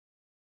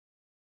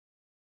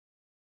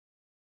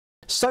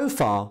So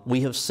far,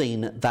 we have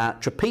seen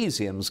that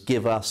trapeziums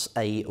give us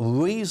a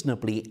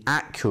reasonably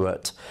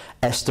accurate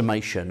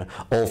estimation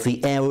of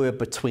the area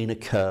between a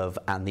curve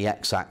and the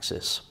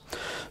x-axis.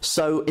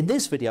 So in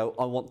this video,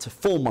 I want to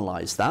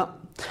formalize that,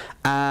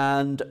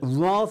 and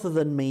rather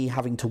than me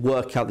having to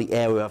work out the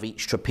area of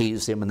each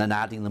trapezium and then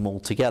adding them all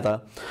together,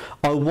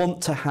 I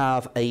want to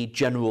have a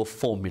general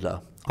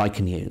formula I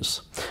can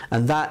use,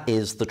 and that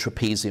is the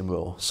trapezium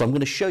rule. So I'm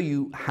going to show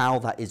you how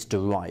that is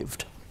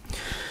derived.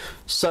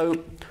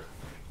 So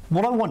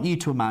what I want you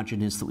to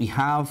imagine is that we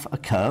have a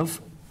curve,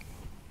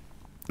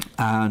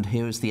 and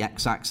here is the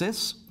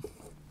x-axis,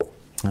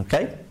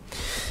 okay,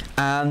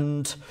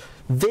 and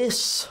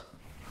this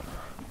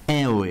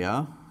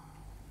area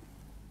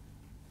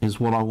is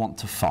what I want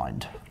to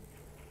find,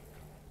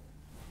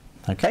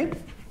 okay?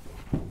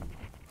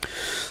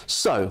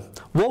 So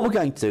what we're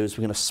going to do is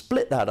we're going to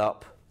split that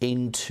up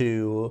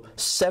into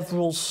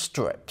several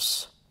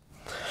strips.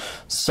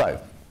 So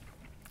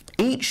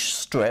each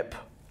strip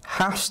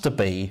has to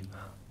be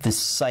the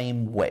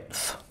same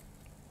width.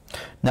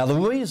 Now the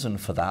reason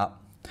for that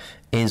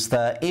is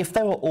that if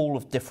they were all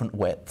of different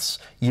widths,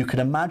 you can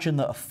imagine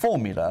that a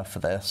formula for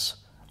this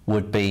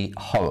would be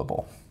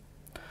horrible.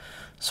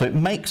 So it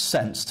makes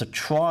sense to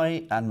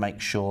try and make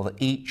sure that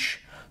each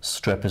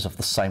strip is of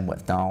the same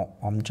width. Now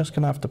I'm just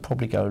going to have to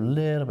probably go a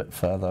little bit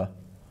further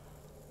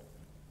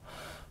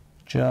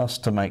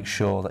just to make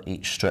sure that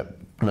each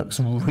strip looks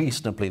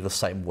reasonably the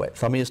same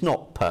width. I mean, it's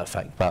not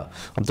perfect, but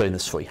I'm doing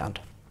this freehand.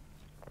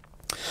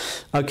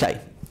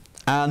 Okay,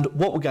 and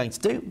what we're going to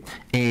do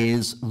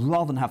is,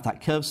 rather than have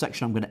that curved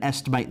section, I'm going to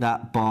estimate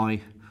that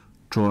by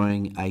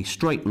drawing a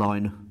straight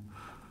line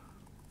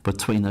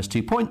between those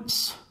 2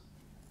 points,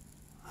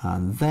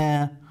 and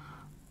there,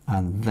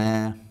 and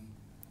there,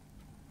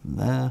 and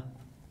there.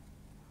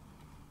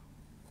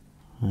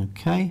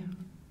 Okay.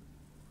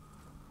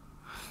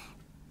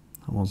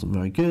 That wasn't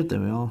very good. There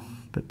we are,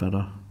 a bit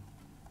better.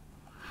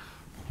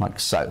 Like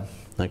so.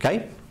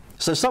 Okay.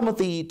 So some of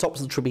the tops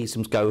of the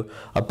trapeziums go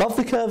above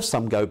the curve,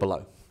 some go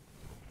below.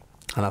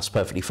 And that's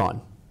perfectly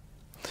fine.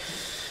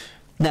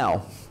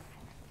 Now,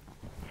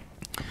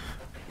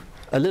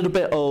 a little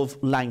bit of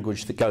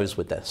language that goes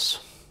with this.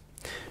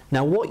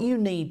 Now, what you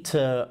need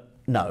to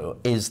know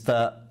is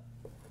that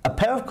a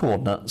pair of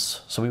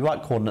coordinates, so we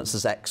write coordinates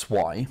as x,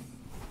 y,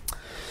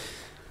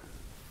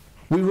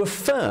 we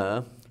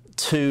refer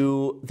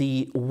to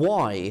the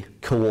y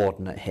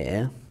coordinate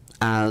here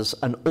as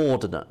an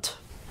ordinate.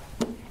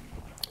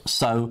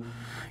 So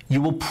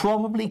you will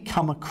probably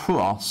come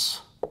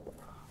across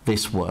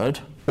this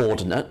word,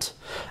 ordinate,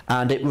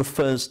 and it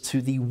refers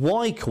to the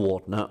y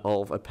coordinate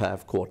of a pair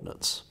of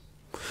coordinates.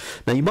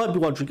 Now you might be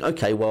wondering,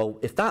 okay, well,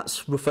 if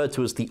that's referred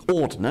to as the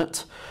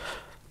ordinate,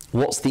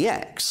 what's the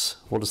x?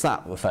 What does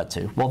that refer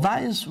to? Well,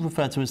 that is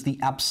referred to as the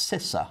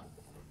abscissa.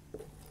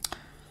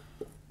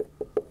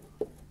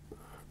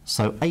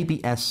 So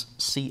A-B-S-C-I-S-S-A,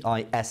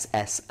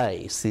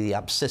 see the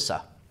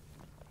abscissa.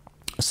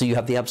 So you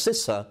have the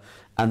abscissa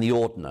and the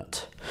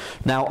ordinate.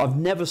 Now, I've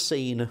never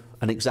seen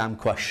an exam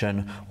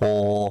question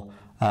or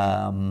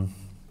an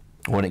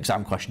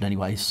exam question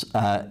anyways,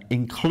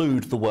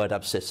 include the word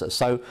abscissa.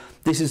 So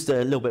this is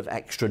a little bit of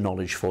extra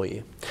knowledge for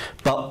you.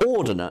 But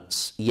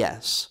ordinates,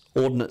 yes,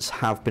 ordinates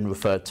have been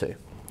referred to.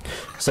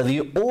 So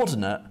the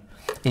ordinate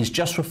is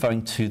just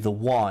referring to the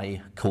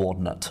y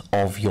coordinate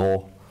of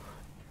your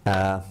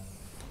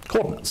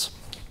coordinates.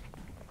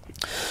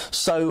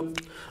 So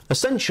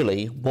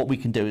essentially what we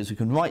can do is we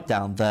can write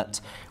down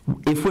that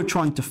if we're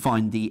trying to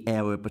find the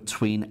area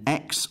between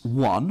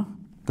x1,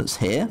 that's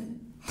here,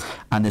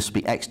 and this would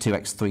be x2,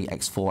 x3,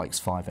 x4,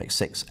 x5,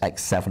 x6,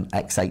 x7,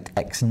 x8,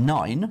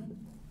 x9,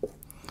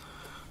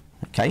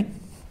 okay,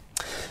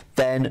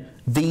 then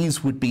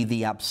these would be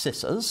the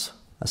abscissas,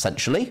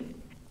 essentially.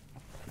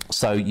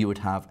 So you would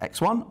have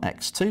x1,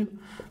 x2,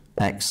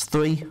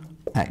 x3,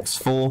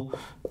 x4,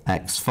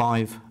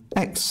 x5,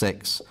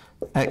 x6,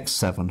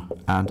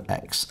 x7 and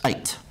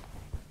x8.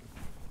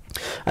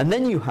 And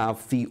then you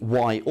have the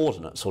y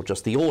ordinates, or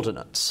just the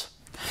ordinates.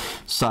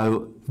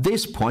 So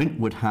this point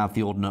would have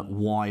the ordinate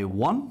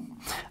y1,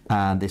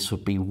 and this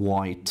would be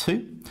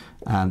y2,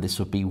 and this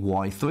would be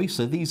y3.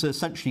 So these are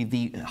essentially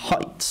the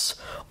heights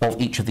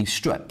of each of these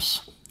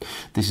strips.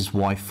 This is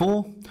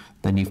y4,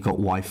 then you've got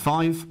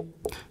y5,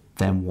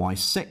 then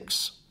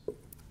y6,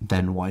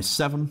 then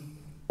y7,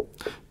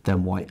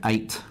 then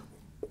y8,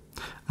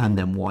 and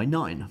then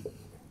y9.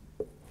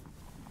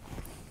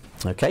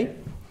 Okay?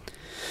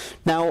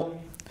 Now,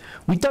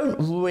 we don't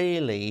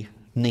really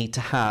need to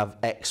have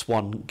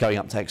x1 going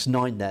up to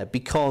x9 there,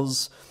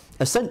 because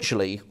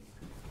essentially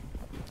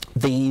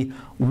the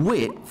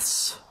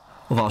widths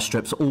of our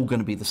strips are all going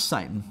to be the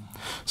same.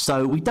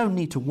 So we don't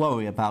need to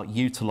worry about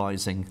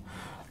utilising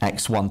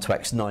x1 to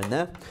x9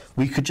 there.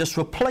 We could just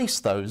replace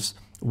those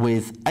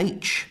with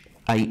h,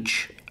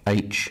 h,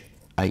 h,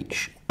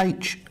 h,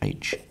 h,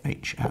 h,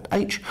 h, and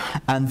h,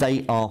 and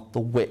they are the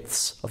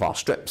widths of our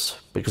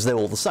strips, because they're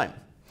all the same.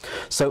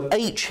 So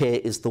h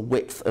here is the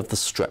width of the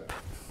strip.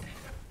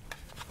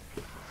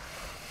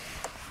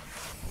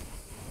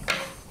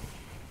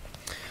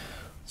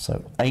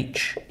 So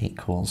h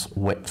equals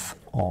width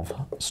of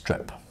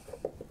strip.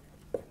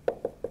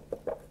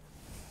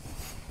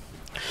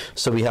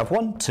 So we have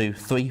 1, 2,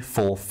 3,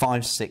 4,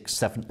 5, 6,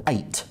 7,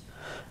 8.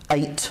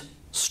 8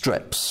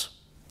 strips.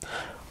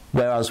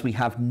 Whereas we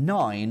have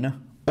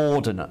 9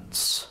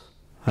 ordinates.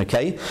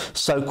 Okay?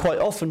 So quite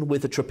often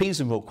with a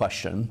trapezium rule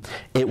question,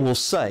 it will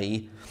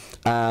say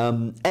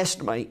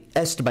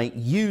estimate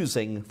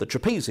using the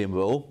trapezium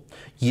rule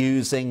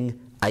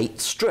using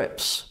 8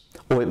 strips.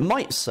 Or it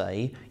might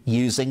say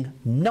using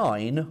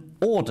 9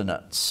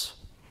 ordinates.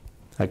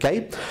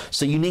 Okay?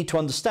 So you need to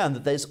understand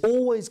that there's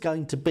always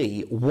going to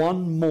be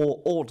one more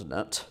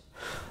ordinate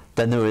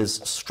than there is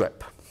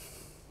strip.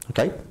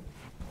 Okay?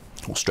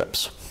 Or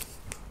strips.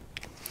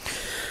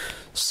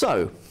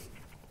 So,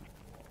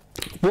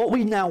 what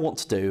we now want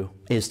to do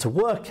is to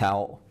work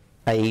out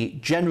a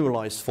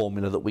generalized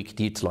formula that we could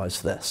utilize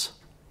for this.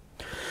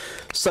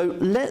 So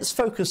let's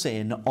focus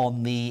in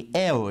on the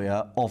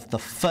area of the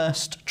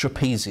first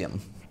trapezium.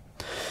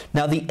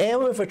 Now the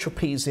area of a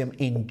trapezium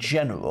in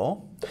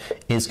general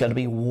is going to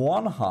be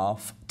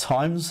 1/2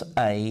 times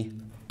A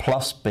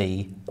plus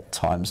B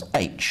times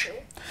H,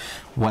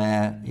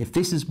 where if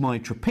this is my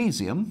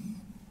trapezium,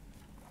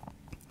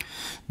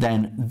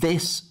 then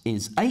this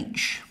is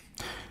H,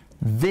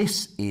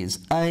 this is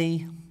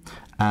A,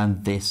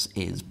 and this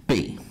is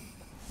B.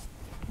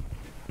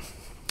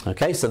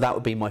 Okay, so that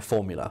would be my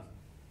formula.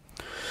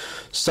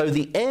 So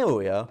the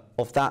area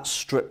of that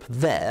strip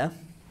there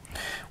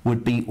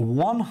would be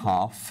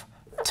 1/2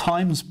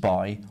 times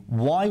by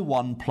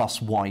y1 plus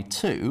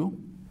y2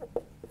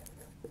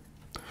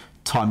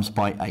 times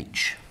by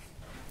h.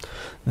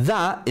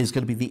 That is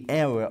going to be the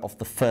area of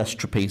the first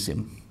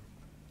trapezium.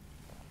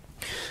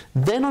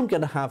 Then I'm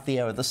going to have the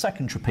area of the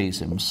second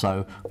trapezium,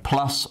 so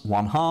plus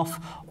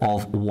 1/2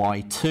 of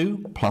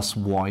y2 plus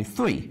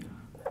y3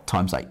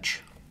 times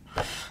h.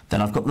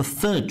 Then I've got the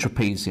third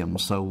trapezium,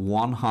 so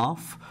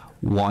 1/2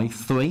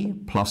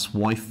 y3 plus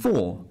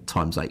y4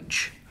 times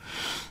h.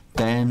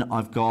 Then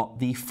I've got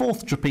the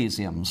fourth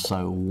trapezium,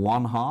 so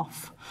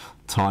 1/2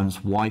 times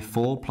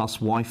y4 plus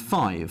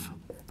y5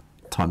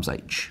 times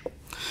h.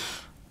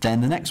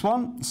 Then the next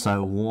one,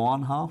 so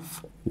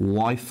 1/2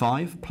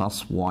 y5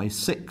 plus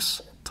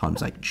y6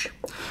 times h.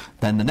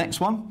 Then the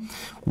next one,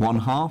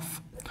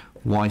 1/2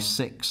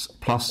 y6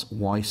 plus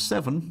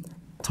y7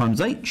 times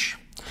h,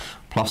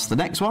 plus the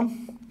next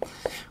one,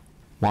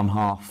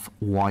 1/2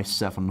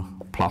 y7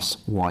 plus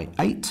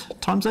y8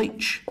 times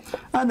h,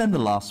 and then the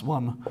last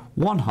one,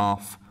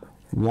 1/2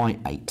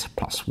 y8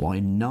 plus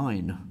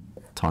y9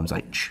 times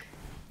h.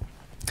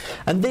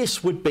 And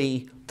this would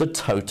be the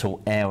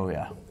total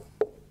area.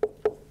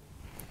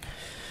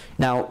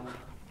 Now,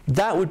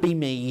 that would be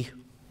me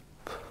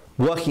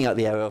working out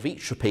the area of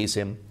each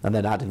trapezium and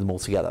then adding them all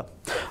together.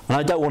 And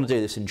I don't want to do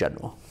this in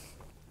general.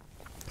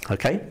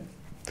 Okay?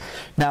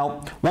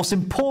 Now, what's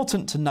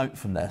important to note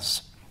from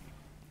this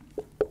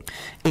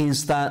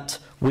is that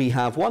we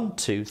have 1,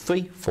 2,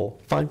 3, 4,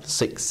 5,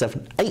 6,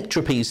 7, 8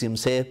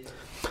 trapeziums here.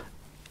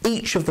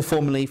 Each of the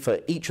formulae for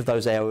each of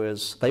those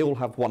areas, they all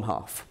have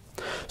 1/2.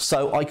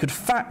 So I could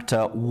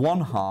factor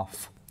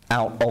 1/2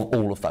 out of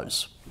all of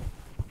those.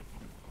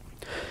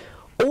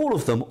 All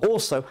of them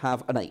also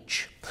have an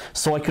h,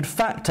 so I could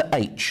factor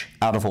h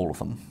out of all of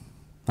them.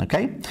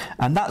 Okay?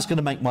 And that's going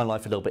to make my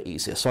life a little bit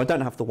easier, so I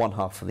don't have the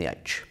 1/2 for the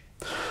h.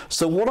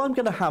 So what I'm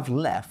going to have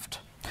left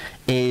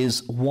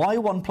is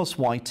y1 plus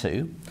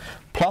y2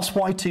 plus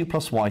y2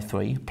 plus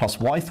y3 plus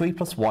y3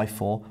 plus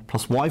y4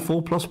 plus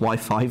y4 plus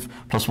y5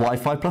 plus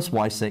y5 plus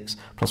y6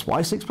 plus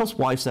y6 plus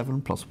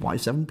y7 plus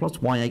y7 plus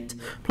y8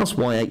 plus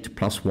y8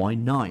 plus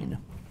y9.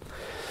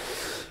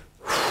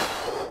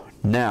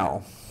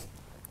 Now,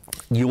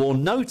 you will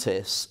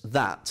notice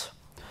that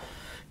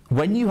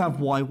when you have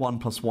y1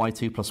 plus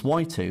y2 plus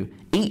y2,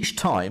 each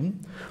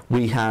time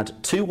we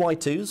had 2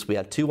 y2s, we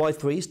had 2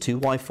 y3s, 2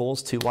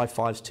 y4s, 2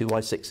 y5s, 2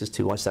 y6s,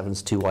 2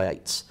 y7s, 2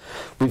 y8s.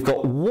 We've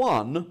got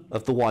one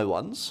of the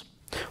y1s,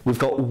 we've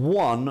got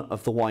one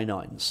of the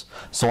y9s.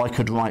 So I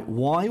could write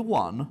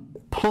y1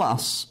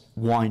 plus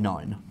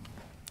y9.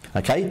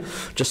 Okay,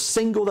 just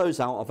single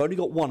those out. I've only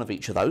got one of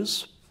each of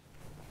those,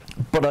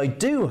 but I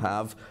do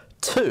have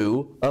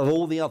 2 of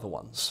all the other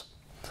ones.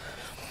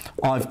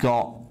 I've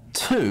got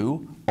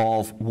 2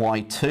 of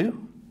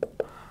y2,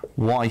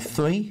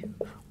 y3,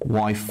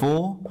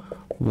 y4,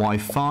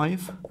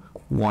 y5,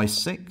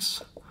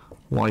 y6,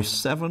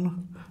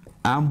 y7,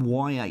 and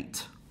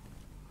y8.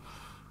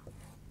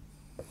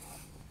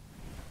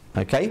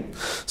 Okay,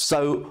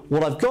 so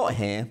what I've got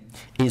here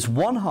is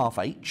 1/2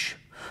 h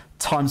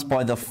times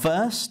by the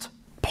first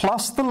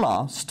plus the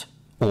last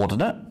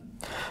ordinate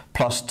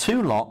plus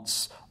 2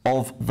 lots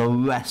of the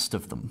rest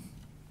of them.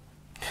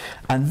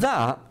 And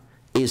that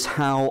is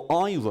how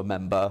I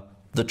remember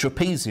the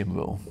trapezium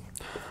rule.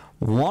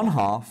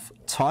 1/2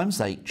 times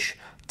h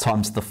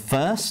times the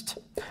first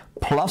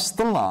plus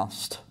the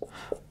last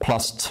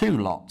plus 2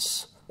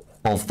 lots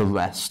of the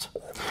rest.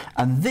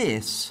 And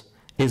this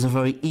is a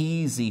very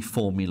easy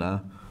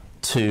formula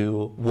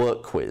to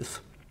work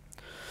with.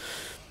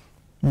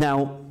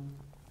 Now,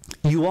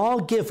 You are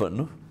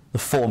given the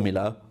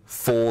formula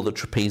for the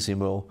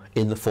trapezium rule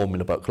in the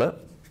formula booklet,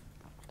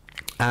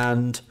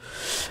 and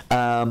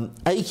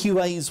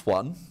AQA's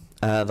one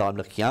that I'm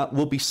looking at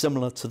will be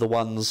similar to the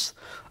ones,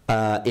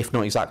 if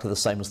not exactly the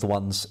same as the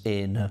ones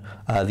in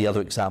the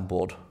other exam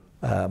board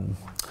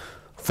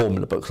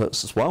formula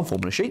booklets as well,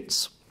 formula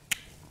sheets.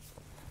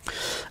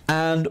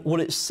 And what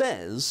it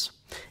says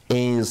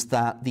is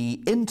that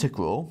the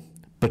integral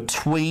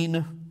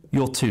between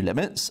your two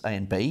limits, a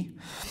and b,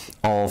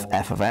 of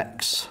f of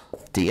x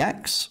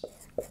dx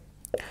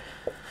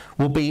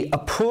will be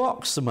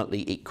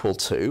approximately equal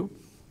to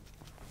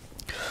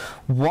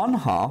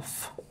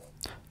 1/2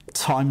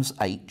 times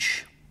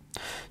h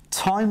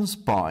times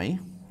by,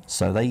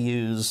 so they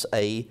use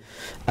a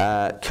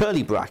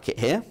curly bracket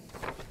here.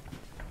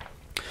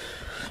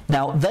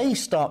 Now they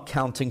start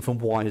counting from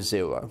y is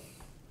 0.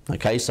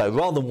 Okay, so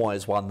rather than y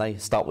is 1, they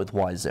start with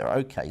y is 0.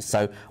 Okay,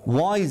 so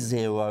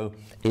y0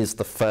 is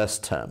the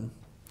first term.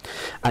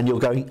 And you're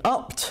going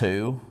up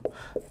to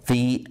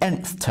the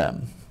nth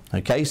term.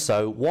 Okay,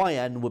 so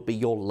yn would be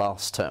your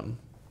last term.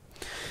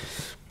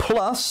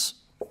 Plus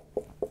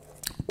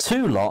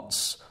 2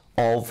 lots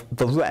of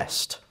the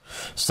rest.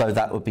 So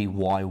that would be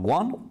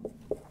y1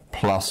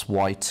 plus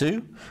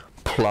y2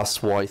 plus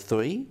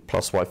y3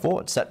 plus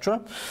y4,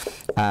 etc.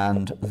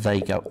 And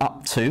they go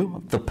up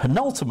to the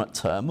penultimate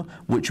term,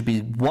 which would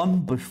be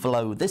one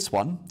below this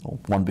one, or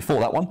one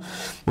before that one,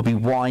 would be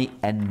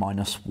yn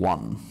minus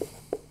 1.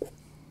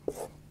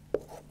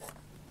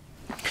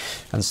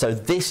 And so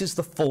this is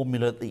the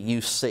formula that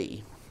you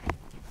see,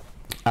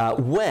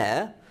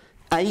 where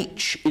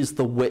h is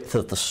the width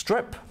of the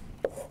strip,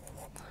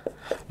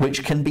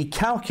 which can be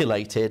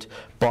calculated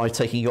by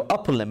taking your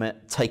upper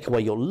limit, take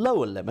away your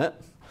lower limit,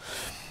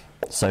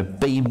 so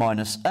b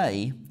minus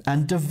a,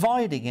 and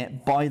dividing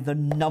it by the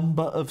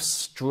number of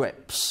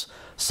strips.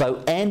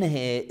 So n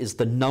here is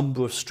the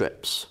number of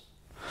strips,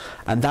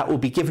 and that will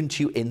be given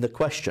to you in the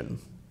question.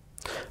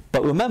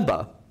 But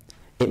remember,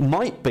 it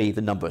might be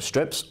the number of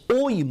strips,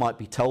 or you might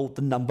be told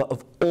the number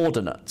of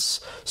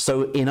ordinates.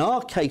 So in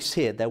our case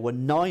here, there were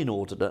 9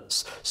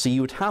 ordinates, so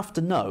you would have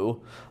to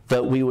know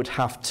that we would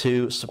have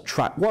to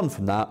subtract 1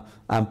 from that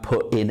and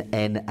put in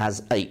n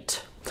as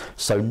 8.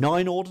 So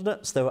 9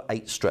 ordinates, there are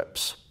 8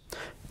 strips.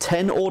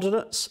 10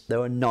 ordinates,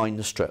 there are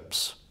 9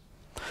 strips.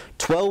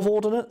 12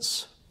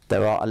 ordinates,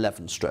 there are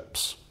 11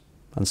 strips,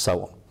 and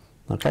so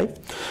on. Okay?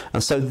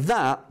 And so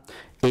that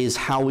is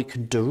how we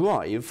can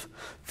derive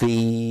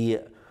the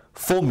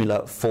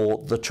formula for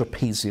the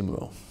trapezium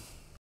rule.